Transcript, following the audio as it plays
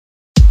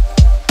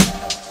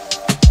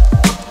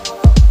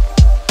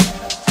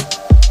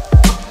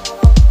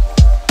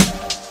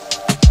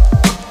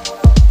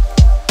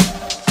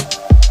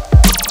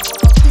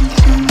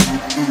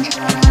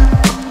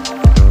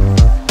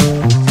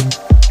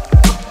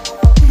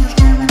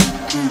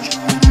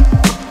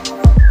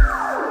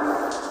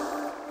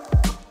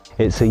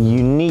It's a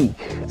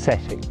unique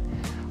setting.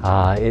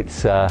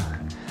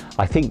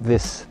 I think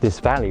this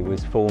valley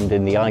was formed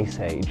in the Ice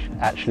Age,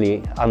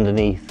 actually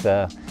underneath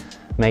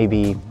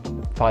maybe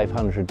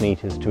 500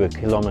 metres to a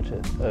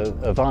kilometre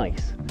of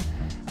ice,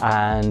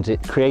 and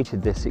it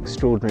created this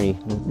extraordinary,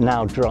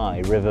 now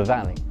dry river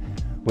valley,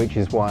 which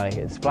is why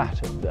it's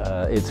flat at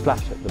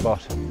the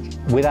bottom.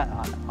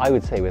 I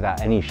would say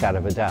without any shadow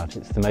of a doubt,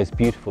 it's the most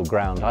beautiful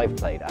ground I've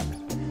played at.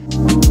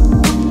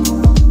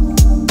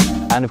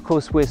 And of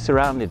course we're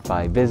surrounded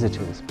by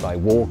visitors, by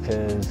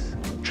walkers,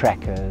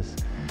 trekkers,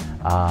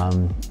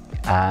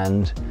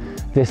 and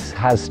this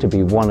has to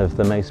be one of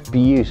the most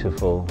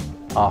beautiful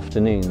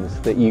afternoons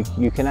that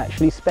you can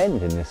actually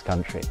spend in this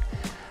country.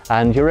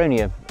 And you're only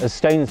a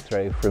stone's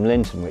throw from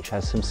Lynton, which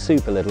has some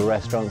super little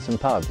restaurants and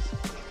pubs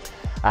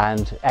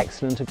and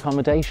excellent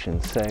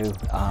accommodation. So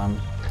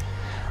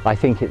I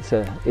think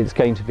it's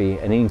going to be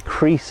an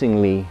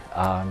increasingly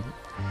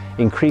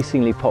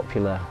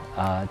popular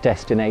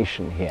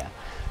destination here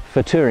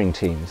for touring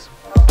teams.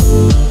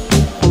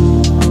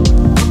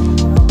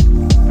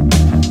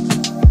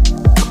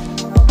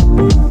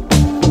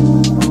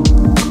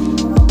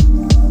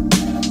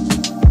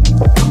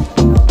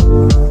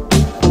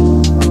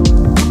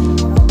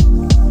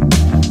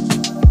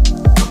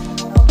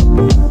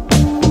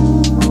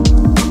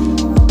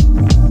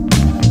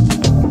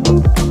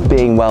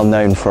 Being well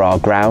known for our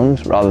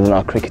ground rather than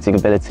our cricketing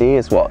ability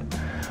is what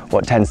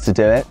tends to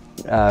do it.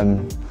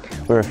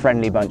 We're a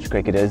friendly bunch of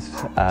cricketers.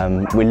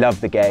 We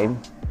love the game,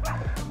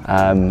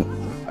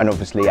 and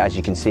obviously, as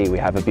you can see, we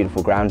have a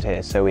beautiful ground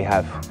here. So we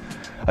have,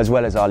 as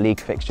well as our league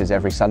fixtures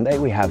every Sunday,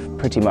 we have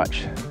pretty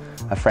much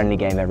a friendly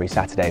game every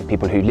Saturday.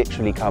 People who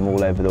literally come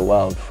all over the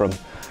world, from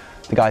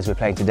the guys we're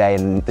playing today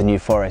in the New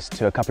Forest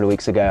to a couple of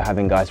weeks ago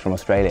having guys from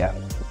Australia.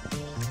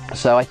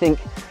 So I think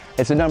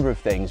it's a number of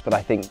things, but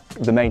I think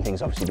the main thing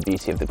is obviously the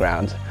beauty of the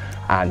ground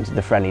and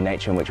the friendly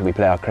nature in which we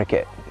play our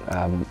cricket.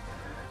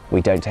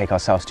 We don't take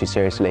ourselves too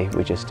seriously.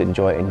 We just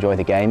enjoy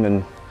the game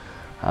and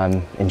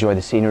enjoy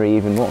the scenery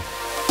even more.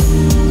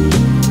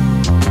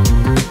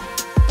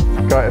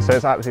 So it's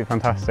absolutely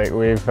fantastic.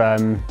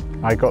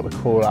 I got the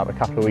call out a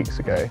couple of weeks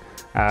ago.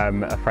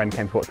 A friend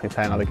came to watch me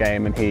play another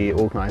game, and he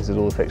organises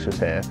all the fixtures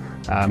here,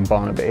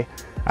 Barnaby.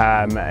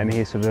 And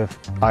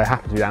I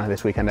happened to be down here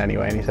this weekend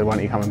anyway, and he said, why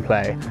don't you come and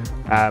play?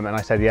 And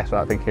I said yes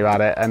without thinking about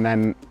it, and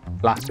then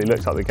lastly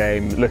looked up the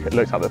game,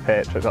 looked up the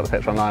pitch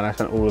online. I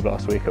spent all of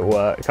last week at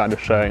work kind of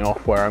showing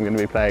off where I'm going to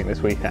be playing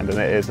this weekend, and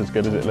it is as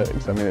good as it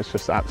looks. I mean, it's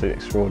just absolutely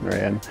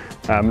extraordinary,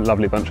 and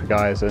lovely bunch of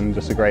guys, and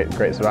just a great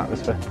sort of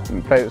atmosphere. We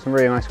played with some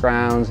really nice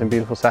grounds and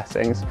beautiful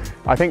settings.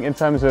 I think in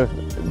terms of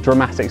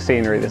dramatic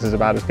scenery, this is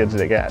about as good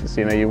as it gets.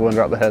 You know, you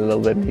wander up the hill a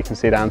little bit and you can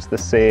see down to the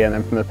sea, and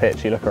then from the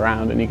pitch you look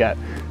around and you get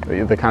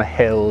the kind of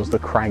hills, the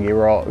craggy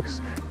rocks,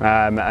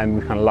 and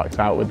we kind of lucked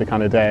out with the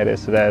kind of day it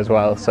is today as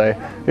well. So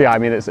yeah, I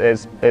mean,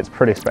 it's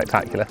pretty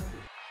spectacular.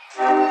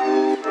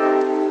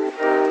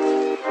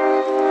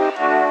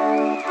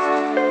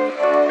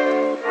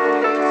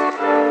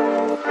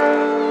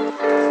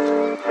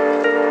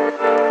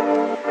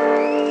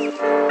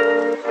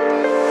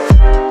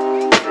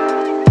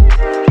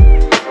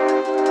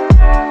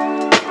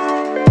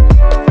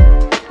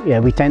 Yeah,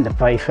 we tend to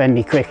play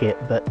friendly cricket,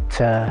 but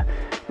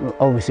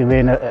obviously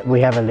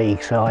we have a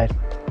league side,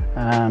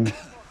 and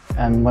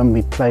when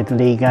we play the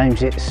league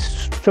games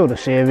it's sort of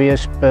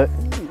serious, but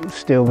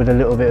still with a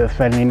little bit of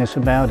friendliness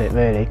about it,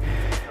 really.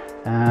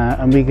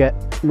 And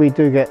we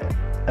do get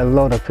a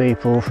lot of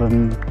people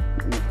from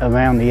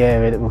around the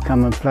area that will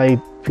come and play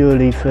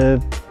purely for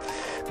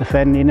the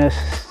friendliness,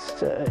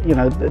 you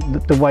know,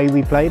 the way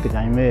we play the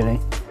game, really.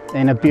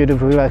 In a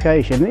beautiful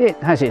location. It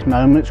has its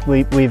moments.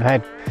 We've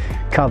had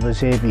covers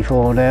here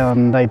before now,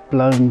 and they've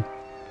blown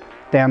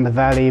down the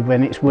valley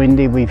when it's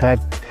windy. We've had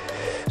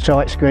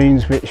sight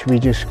screens which we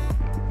just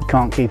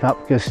can't keep up,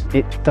 because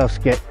it does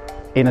get,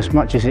 in as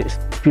much as it's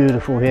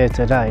beautiful here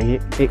today,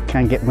 it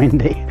can get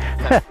windy.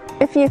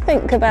 If you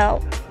think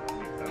about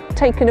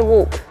taking a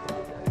walk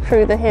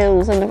through the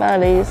hills and the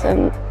valleys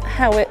and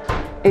how it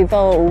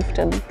evolved,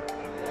 and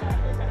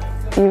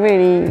you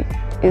really,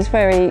 is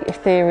very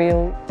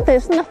ethereal.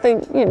 There's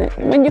nothing, you know,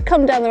 when you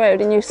come down the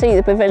road and you see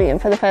the pavilion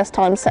for the first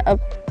time set up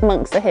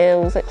amongst the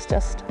hills, it's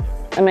just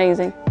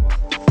amazing.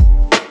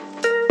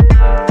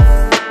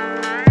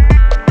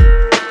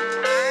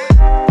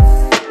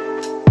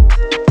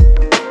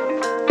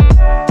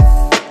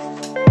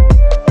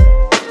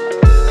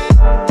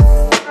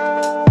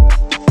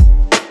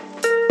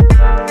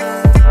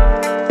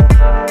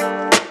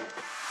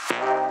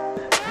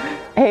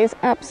 It is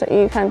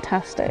absolutely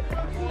fantastic,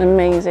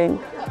 amazing.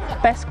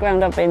 Best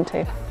ground I've been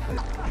to.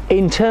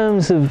 In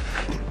terms of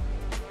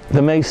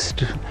the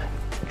most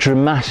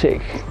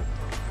dramatic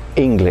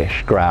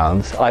English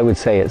grounds, I would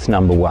say it's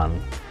number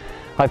one.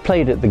 I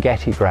played at the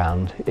Getty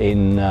ground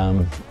in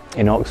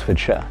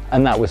Oxfordshire,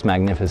 and that was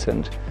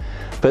magnificent.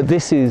 But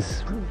this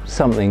is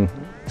something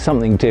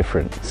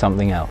different,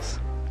 something else.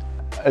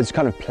 As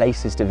kind of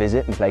places to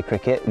visit and play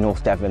cricket,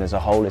 North Devon as a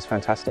whole is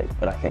fantastic,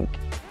 but I think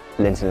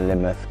Lynton and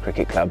Lynmouth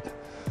Cricket Club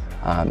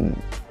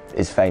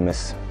is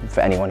famous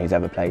for anyone who's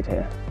ever played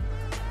here.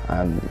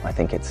 I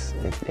think it's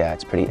a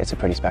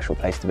pretty special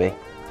place to be.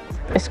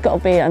 It's got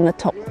to be in the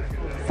top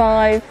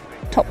 5,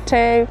 top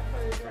 2.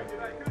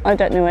 I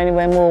don't know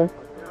anywhere more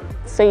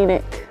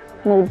scenic,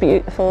 more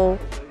beautiful.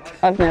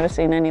 I've never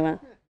seen anywhere.